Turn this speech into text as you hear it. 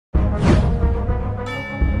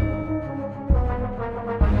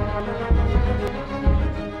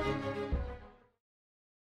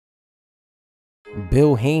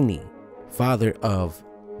Bill Haney, father of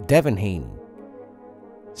Devin Haney,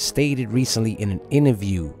 stated recently in an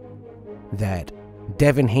interview that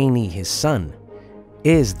Devin Haney, his son,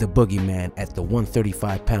 is the boogeyman at the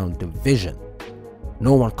 135-pound division.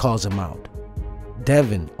 No one calls him out.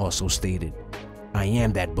 Devin also stated, "I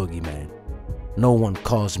am that boogeyman. No one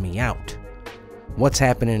calls me out." What's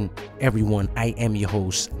happening, everyone? I am your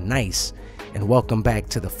host, Nice, and welcome back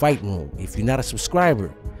to the Fight Room. If you're not a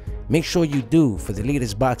subscriber, make sure you do for the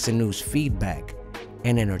latest boxing news, feedback,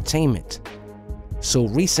 and entertainment. So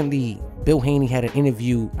recently, Bill Haney had an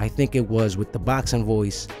interview, I think it was with the Boxing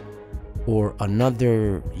Voice or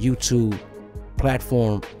another YouTube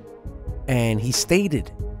platform, and he stated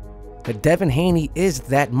that Devin Haney is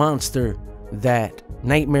that monster, that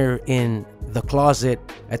nightmare in the closet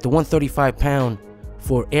at the 135-pound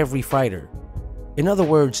for every fighter. In other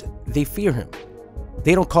words, they fear him.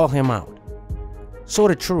 They don't call him out.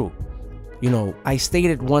 Sort of true. You know, I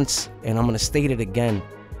stated once, and I'm going to state it again,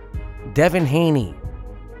 Devin Haney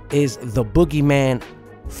is the boogeyman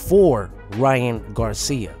for Ryan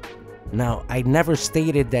Garcia. Now, I never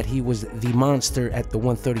stated that he was the monster at the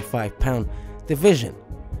 135-pound division.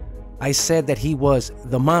 I said that he was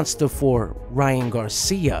the monster for Ryan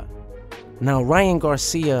Garcia. Now, Ryan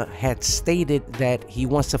Garcia had stated that he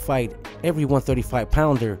wants to fight every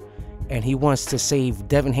 135-pounder, and he wants to save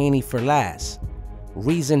Devin Haney for last.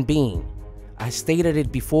 Reason being, I stated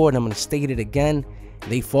it before and I'm going to state it again,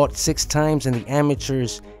 they fought 6 times in the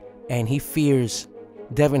amateurs, and he fears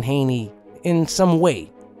Devin Haney in some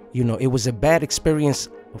way. You know, it was a bad experience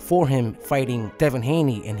for him fighting Devin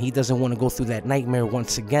Haney, and he doesn't want to go through that nightmare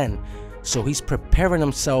once again. So he's preparing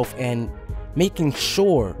himself and making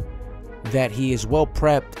sure that he is well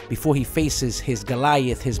prepped before he faces his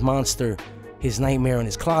Goliath, his monster, his nightmare in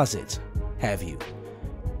his closet, have you.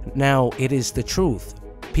 Now, it is the truth.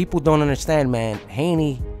 People don't understand, man.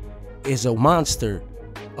 Haney is a monster,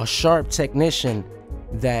 a sharp technician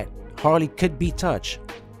that hardly could be touched.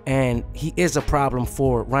 And he is a problem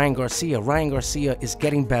for Ryan Garcia. Ryan Garcia is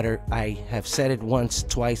getting better. I have said it once,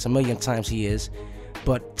 twice, a million times he is.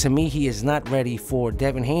 But to me, he is not ready for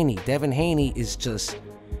Devin Haney. Devin Haney is just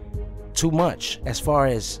too much as far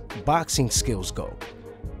as boxing skills go.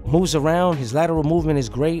 Moves around, his lateral movement is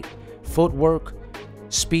great. Footwork,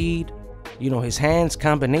 speed, you know, his hands,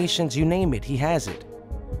 combinations, you name it, he has it.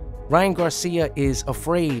 Ryan Garcia is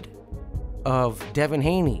afraid of Devin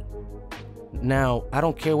Haney. Now, I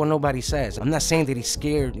don't care what nobody says. I'm not saying that he's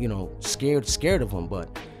scared, you know, scared of him,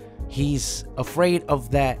 but he's afraid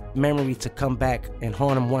of that memory to come back and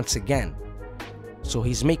haunt him once again. So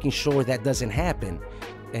he's making sure that doesn't happen.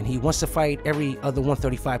 And he wants to fight every other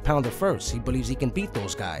 135-pounder first. He believes he can beat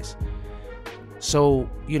those guys. So,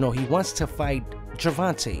 you know, he wants to fight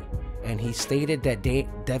Gervonta. And he stated that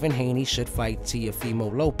Devin Haney should fight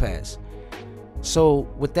Teofimo Lopez. So,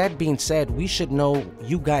 with that being said, we should know,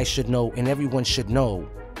 you guys should know, and everyone should know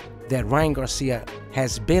that Ryan Garcia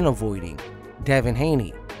has been avoiding Devin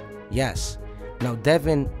Haney. Yes. Now,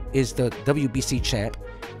 Devin is the WBC champ.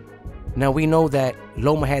 Now, we know that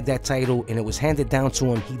Loma had that title and it was handed down to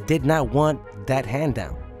him. He did not want that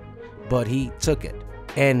handout, but he took it.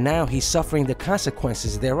 And now he's suffering the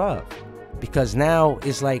consequences thereof. Because now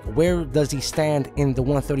it's like, where does he stand in the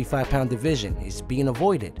 135-pound division? He's being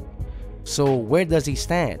avoided. So where does he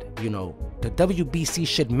stand? You know, the WBC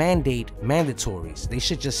should mandate mandatories. They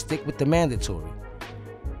should just stick with the mandatory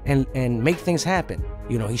and make things happen.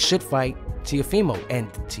 You know, he should fight Teofimo,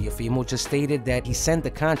 and Teofimo just stated that he sent the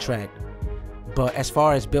contract. But as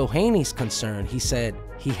far as Bill Haney's concerned, he said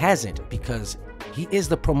he hasn't, because he is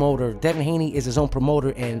the promoter. Devin Haney is his own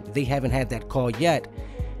promoter, and they haven't had that call yet.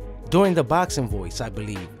 During the Boxing Voice, I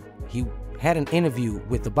believe, he had an interview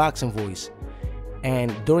with the Boxing Voice.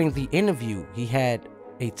 And during the interview, he had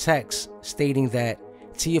a text stating that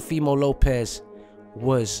Teofimo Lopez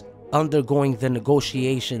was undergoing the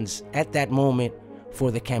negotiations at that moment for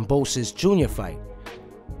the Kambosos Jr. fight.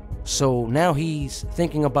 So now he's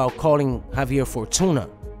thinking about calling Javier Fortuna.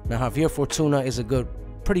 Now, Javier Fortuna is a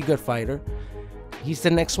pretty good fighter. He's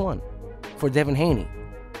the next one for Devin Haney,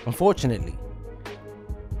 unfortunately,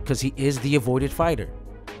 because he is the avoided fighter.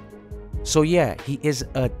 So yeah, he is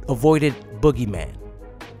an avoided boogeyman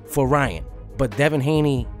for Ryan. But Devin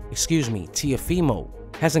Haney, Teofimo,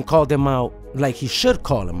 hasn't called him out like he should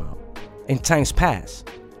call him out in times past.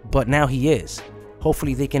 But now he is.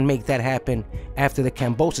 Hopefully they can make that happen after the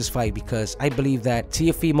Kambosos fight, because I believe that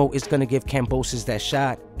Teofimo is going to give Kambosos that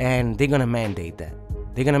shot, and they're going to mandate that.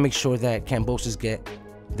 They're going to make sure that Kambosos get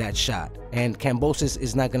that shot. And Kambosos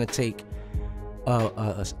is not going to take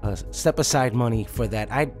a step aside money for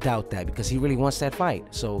that. I doubt that, because he really wants that fight.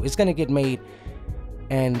 So it's going to get made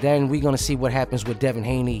And then we're going to see what happens with Devin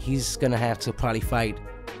Haney. He's going to have to probably fight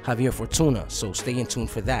Javier Fortuna, so stay in tune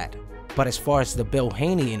for that. But as far as the Bill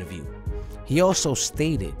Haney interview, he also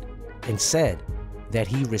stated and said that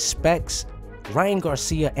he respects Ryan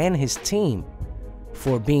Garcia and his team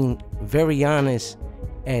for being very honest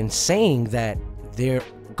and saying that they're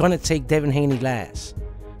going to take Devin Haney last.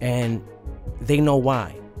 And they know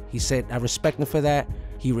why. He said, I respect him for that.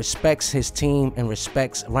 He respects his team and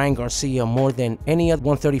respects Ryan Garcia more than any other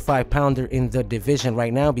 135-pounder in the division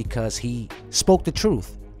right now because he spoke the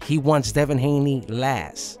truth. He wants Devin Haney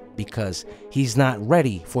last because he's not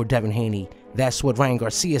ready for Devin Haney. That's what Ryan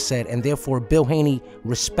Garcia said, and therefore Bill Haney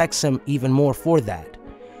respects him even more for that.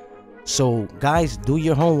 So guys, do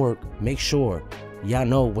your homework. Make sure y'all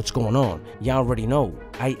know what's going on. Y'all already know.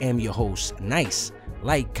 I am your host, Nice.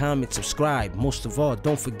 Like, comment, subscribe. Most of all,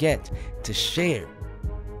 don't forget to share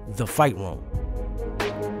the Fight Room.